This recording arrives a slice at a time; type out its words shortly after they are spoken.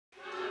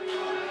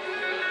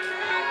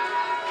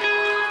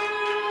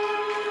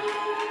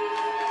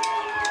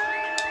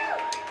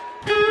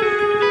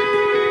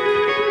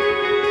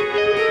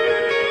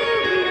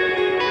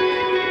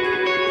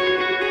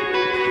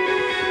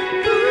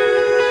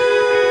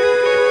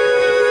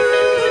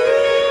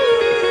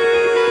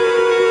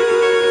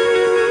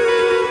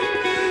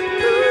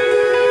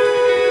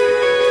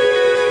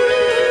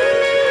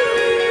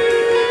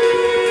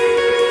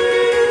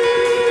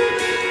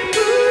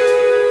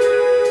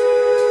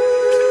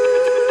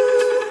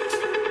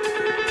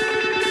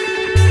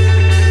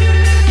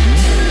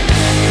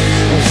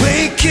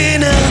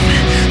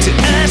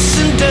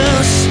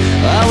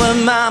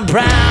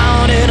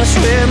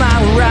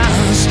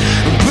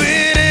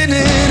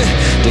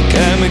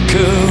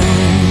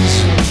chemicals.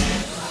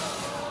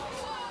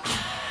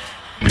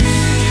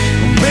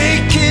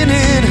 Making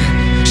it,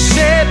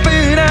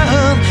 shaping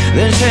up,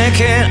 then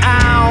checking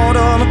out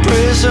on a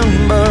prison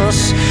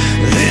bus.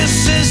 This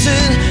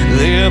isn't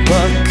the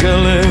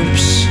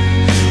apocalypse.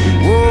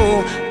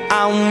 Whoa,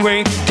 I'm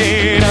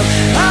waking up.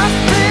 I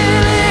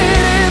feel it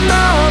in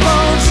my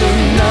bones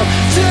enough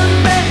to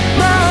make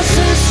my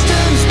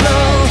systems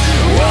blow.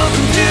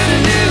 Welcome to the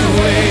new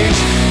age,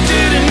 to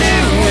the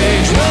new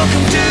age.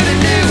 Welcome to the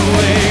new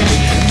age,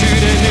 to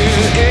the new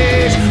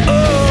age. Oh,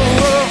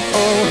 oh,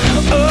 oh,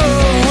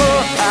 oh, oh,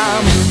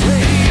 I'm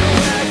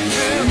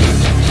radioactive.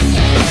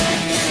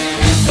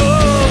 Oh,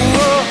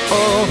 oh,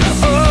 oh,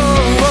 oh,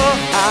 oh,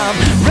 I'm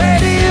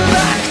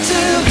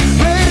radioactive,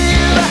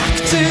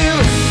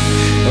 radioactive.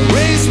 I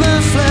raise my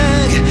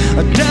flag,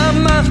 I down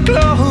my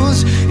clothes.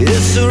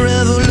 It's a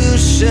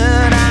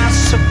revolution, I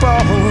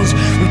suppose.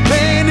 We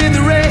painted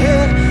the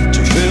red to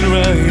fit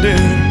right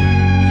in.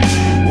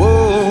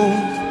 Whoa,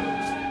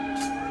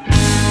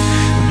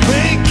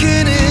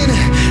 breaking in,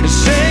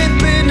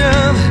 shaping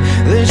up,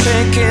 then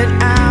checking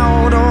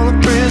out on the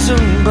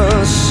prison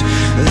bus.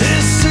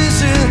 This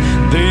isn't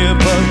the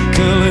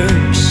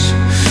apocalypse.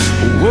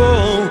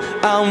 Whoa,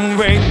 I'm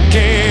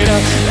waking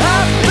up. I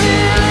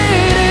feel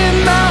it in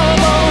my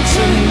bones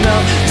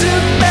enough to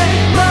make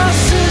my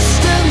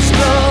systems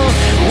blow.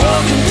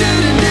 Welcome to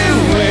the new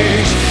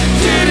age,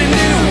 to the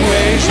new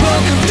age.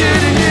 Welcome to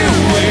the new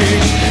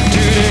age,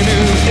 to the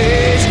new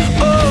age.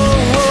 Oh,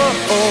 oh,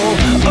 oh,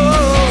 oh,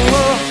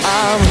 oh,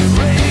 I'm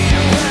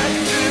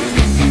radioactive.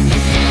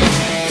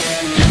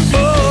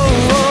 Oh,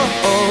 oh,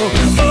 oh,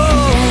 oh,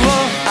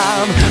 oh,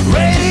 I'm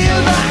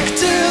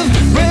radioactive,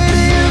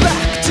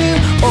 radioactive.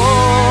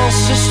 All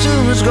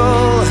systems go.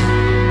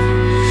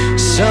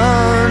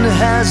 Sun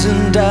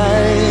hasn't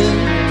died.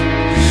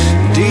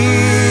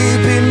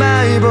 Deep in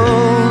my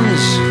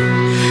bones,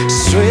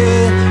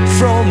 straight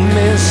from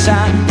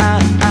inside.